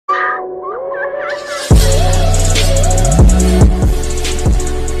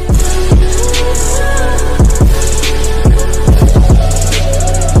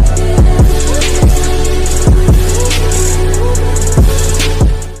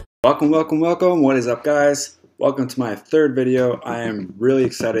Welcome. What is up, guys? Welcome to my third video. I am really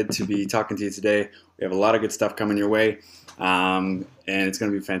excited to be talking to you today. We have a lot of good stuff coming your way, and it's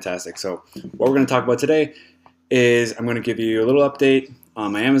going to be fantastic. So what we're going to talk about today is I'm going to give you a little update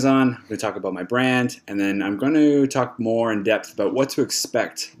on my Amazon. I'm going to talk about my brand, and then I'm going to talk more in depth about what to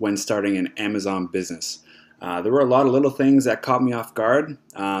expect when starting an Amazon business. There were a lot of little things that caught me off guard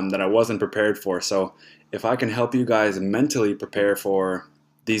that I wasn't prepared for. So if I can help you guys mentally prepare for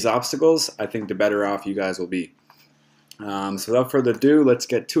these obstacles, I think the better off you guys will be. So without further ado, let's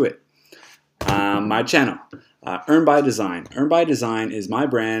get to it. My channel, Earn by Design. Earn by Design is my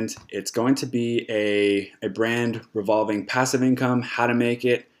brand. It's going to be a brand revolving passive income, how to make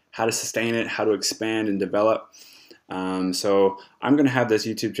it, how to sustain it, how to expand and develop. So I'm going to have this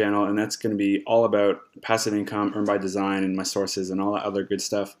YouTube channel, and that's going to be all about passive income, Earn by Design, and my sources and all that other good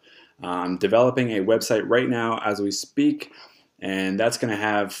stuff. I'm developing a website right now as we speak, and that's going to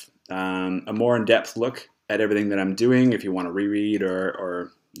have a more in-depth look at everything that I'm doing. If you want to reread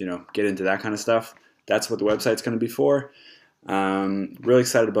or get into that kind of stuff, that's what the website's going to be for. Really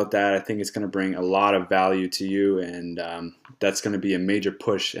excited about that. I think it's going to bring a lot of value to you, and that's going to be a major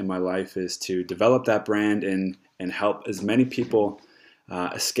push in my life, is to develop that brand and help as many people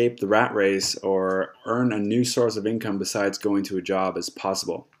escape the rat race or earn a new source of income besides going to a job as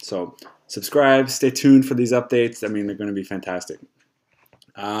possible. So subscribe, stay tuned for these updates. I mean, they're going to be fantastic.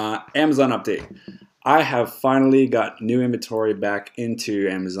 Amazon update. I have finally got new inventory back into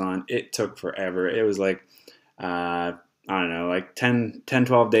Amazon. It took forever. It was like, I don't know, like 10,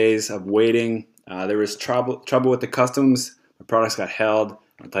 12 days of waiting. There was trouble with the customs. My products got held.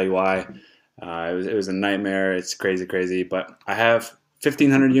 I'll tell you why. It was a nightmare. It's crazy. But I have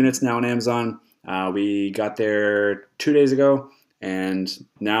 1,500 units now on Amazon. We got there 2 days ago, and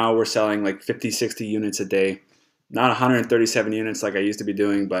now we're selling like 50, 60 units a day. Not 137 units like I used to be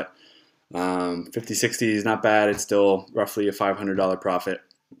doing, but 50, 60 is not bad. It's still roughly a $500 profit,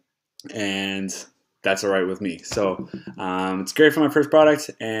 and that's all right with me. So it's great for my first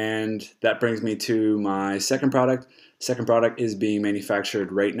product, and that brings me to my second product. Second product is being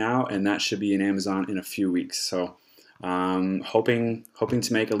manufactured right now, and that should be in Amazon in a few weeks. So hoping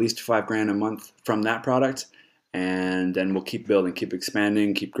to make at least $5,000 a month from that product, and then we'll keep building, keep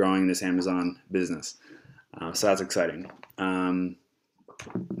expanding, keep growing this Amazon business. So that's exciting.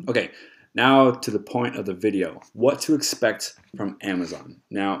 Okay, now to the point of the video, what to expect from Amazon.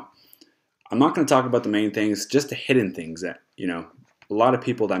 Now, I'm not going to talk about the main things, just the hidden things that, a lot of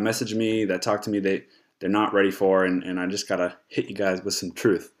people that message me, that talk to me, they're not ready for, and I just got to hit you guys with some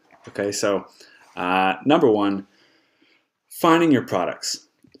truth. Okay, so number one, finding your products.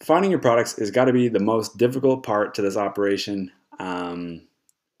 Finding your products has got to be the most difficult part to this operation.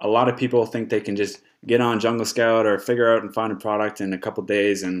 A lot of people think they can just get on Jungle Scout or figure out and find a product in a couple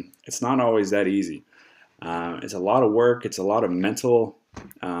days, and it's not always that easy. It's a lot of work. It's a lot of mental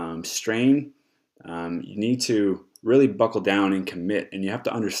strain. You need to really buckle down and commit, and you have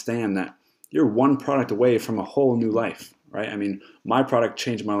to understand that you're one product away from a whole new life, right? I mean, my product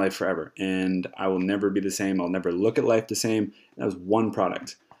changed my life forever, and I will never be the same. I'll never look at life the same. That was one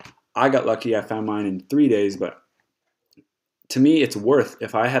product. I got lucky. I found mine in 3 days, but to me, it's worth,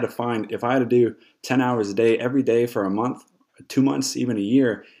 if I had to do 10 hours a day every day for a month, 2 months, even a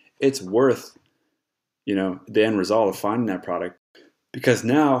year, it's worth, the end result of finding that product. Because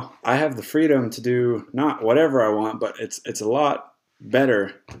now I have the freedom to do not whatever I want, but it's a lot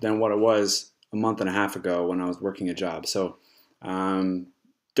better than what it was a month and a half ago when I was working a job. So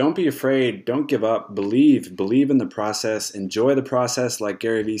don't be afraid, don't give up, believe in the process, enjoy the process, like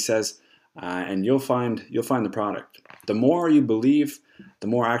Gary Vee says, and you'll find the product. The more you believe, the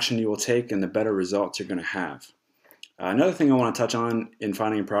more action you will take, and the better results you're going to have. Another thing I want to touch on in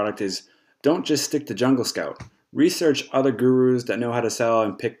finding a product is, don't just stick to Jungle Scout. Research other gurus that know how to sell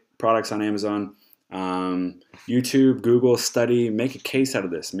and pick products on Amazon. YouTube, Google, study, make a case out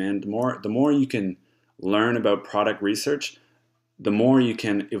of this, man. The more you can learn about product research, the more you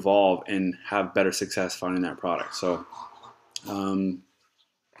can evolve and have better success finding that product. So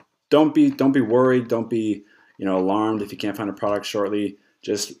don't be worried. Don't be alarmed if you can't find a product shortly.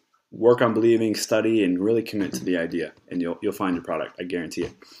 Just work on believing, study, and really commit to the idea, and you'll find your product. I guarantee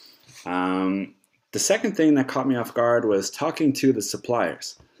it. The second thing that caught me off guard was talking to the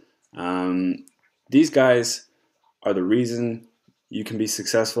suppliers. These guys are the reason you can be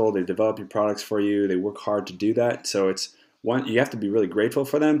successful. They develop your products for you. They work hard to do that. So it's one, you have to be really grateful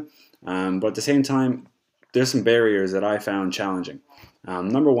for them. But at the same time, there's some barriers that I found challenging.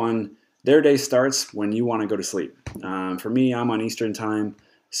 Number one, their day starts when you want to go to sleep. For me, I'm on Eastern time,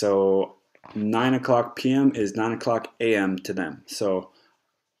 so 9 o'clock p.m. is 9 o'clock a.m. to them. So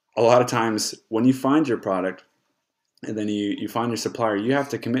a lot of times when you find your product and then you find your supplier, you have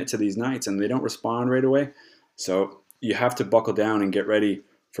to commit to these nights and they don't respond right away. So you have to buckle down and get ready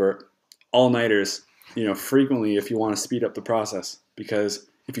for all-nighters, frequently if you want to speed up the process. Because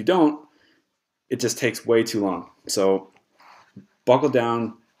if you don't, it just takes way too long. So buckle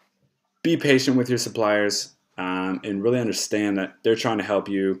down, be patient with your suppliers, and really understand that they're trying to help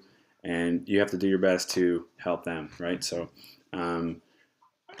you and you have to do your best to help them, right? So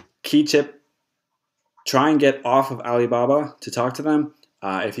key tip, try and get off of Alibaba to talk to them.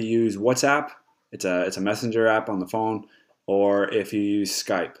 If you use WhatsApp, it's a messenger app on the phone, or if you use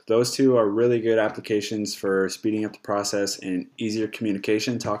Skype. Those two are really good applications for speeding up the process and easier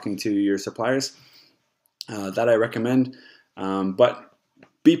communication, talking to your suppliers. That I recommend. But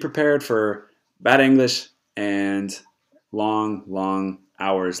be prepared for bad English and long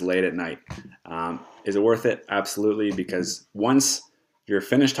hours late at night. Is it worth it? Absolutely, because once you're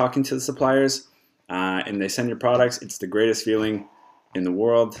finished talking to the suppliers and they send your products, it's the greatest feeling in the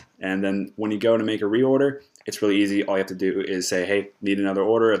world. And then when you go to make a reorder, it's really easy. All you have to do is say, hey, need another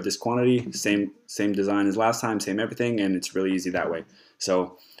order of this quantity, same design as last time, same everything, and it's really easy that way.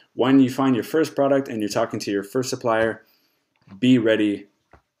 So when you find your first product and you're talking to your first supplier, be ready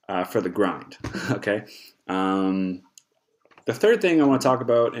for the grind, okay? The third thing I want to talk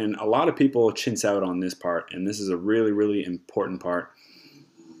about, and a lot of people chintz out on this part, and this is a really important part.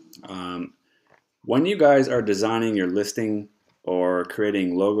 When you guys are designing your listing or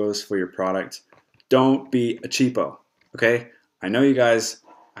creating logos for your product, don't be a cheapo, okay? I know you guys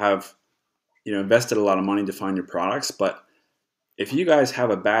have invested a lot of money to find your products, but if you guys have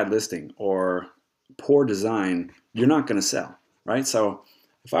a bad listing or poor design, you're not going to sell, right? So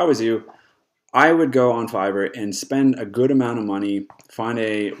if I was you, I would go on Fiverr and spend a good amount of money, find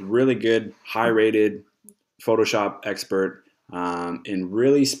a really good, high-rated Photoshop expert, and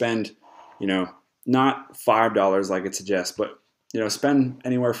really spend, not $5 like it suggests, but spend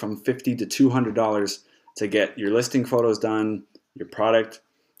anywhere from $50 to $200 to get your listing photos done, your product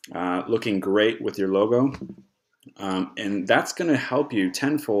looking great with your logo. And that's going to help you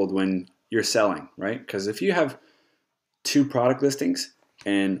tenfold when you're selling, right? Because if you have two product listings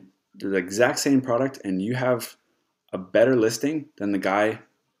and they're the exact same product and you have a better listing than the guy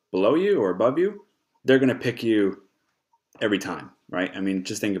below you or above you, they're going to pick you every time, right? I mean,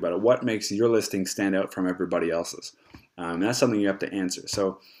 just think about it. What makes your listing stand out from everybody else's? And that's something you have to answer.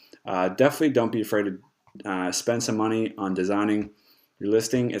 So definitely don't be afraid to spend some money on designing your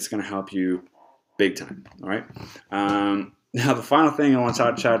listing. It's going to help you big time, all right? Now, the final thing I want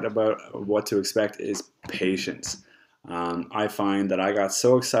to chat about what to expect is patience. I find that I got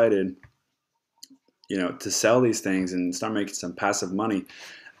so excited, to sell these things and start making some passive money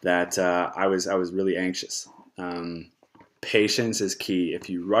that I was really anxious. Patience is key. If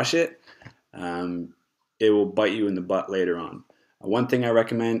you rush it, it will bite you in the butt later on. One thing I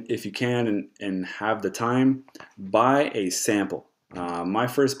recommend, if you can and have the time, buy a sample. My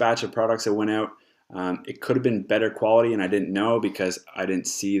first batch of products that went out, it could have been better quality and I didn't know because I didn't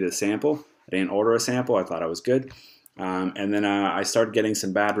see the sample. I didn't order a sample. I thought I was good. And then I started getting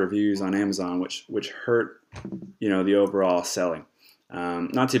some bad reviews on Amazon, which hurt, the overall selling.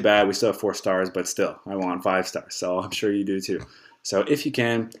 Not too bad. We still have 4 stars, but still, I want 5 stars. So I'm sure you do too. So if you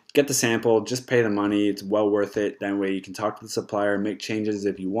can, get the sample, just pay the money. It's well worth it. That way you can talk to the supplier, make changes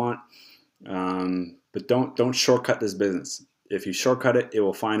if you want. But don't shortcut this business. If you shortcut it, it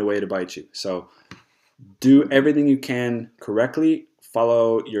will find a way to bite you. So do everything you can correctly.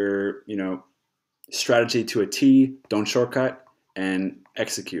 Follow your, strategy to a T. Don't shortcut and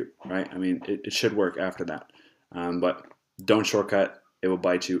execute, right? I mean, it should work after that. But don't shortcut. It will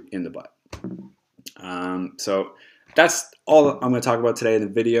bite you in the butt. So that's all I'm going to talk about today in the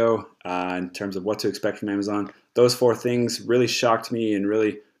video in terms of what to expect from Amazon. Those 4 things really shocked me and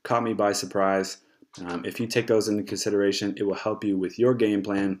really caught me by surprise. If you take those into consideration, it will help you with your game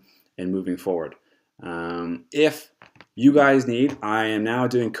plan and moving forward. If you guys need, I am now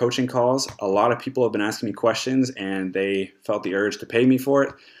doing coaching calls. A lot of people have been asking me questions and they felt the urge to pay me for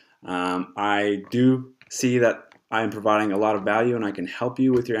it. I do see that I am providing a lot of value and I can help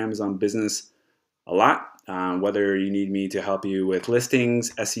you with your Amazon business a lot. Whether you need me to help you with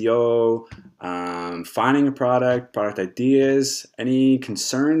listings, SEO, finding a product ideas, any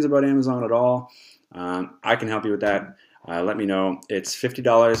concerns about Amazon at all, I can help you with that. Let me know. It's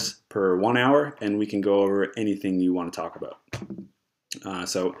 $50 per 1 hour and we can go over anything you want to talk about.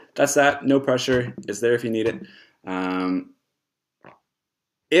 So that's that. No pressure. It's there if you need it.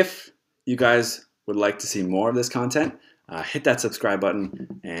 If you guys would like to see more of this content, hit that subscribe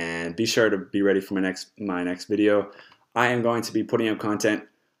button and be sure to be ready for my next video. I am going to be putting out content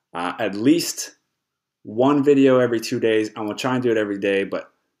at least one video every 2 days. I'm gonna try and do it every day,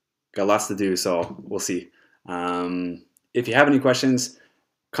 but got lots to do, so we'll see. If you have any questions,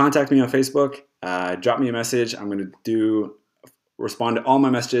 contact me on Facebook. Drop me a message. I'm gonna respond to all my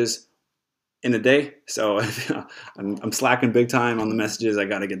messages in a day. So I'm slacking big time on the messages. I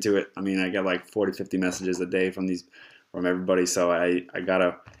got to get to it. I mean, I get like 40, 50 messages a day from everybody. So I got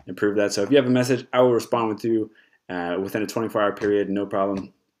to improve that. So if you have a message, I will respond with you within a 24-hour period. No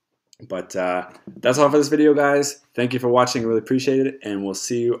problem. But that's all for this video, guys. Thank you for watching. I really appreciate it. And we'll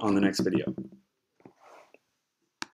see you on the next video.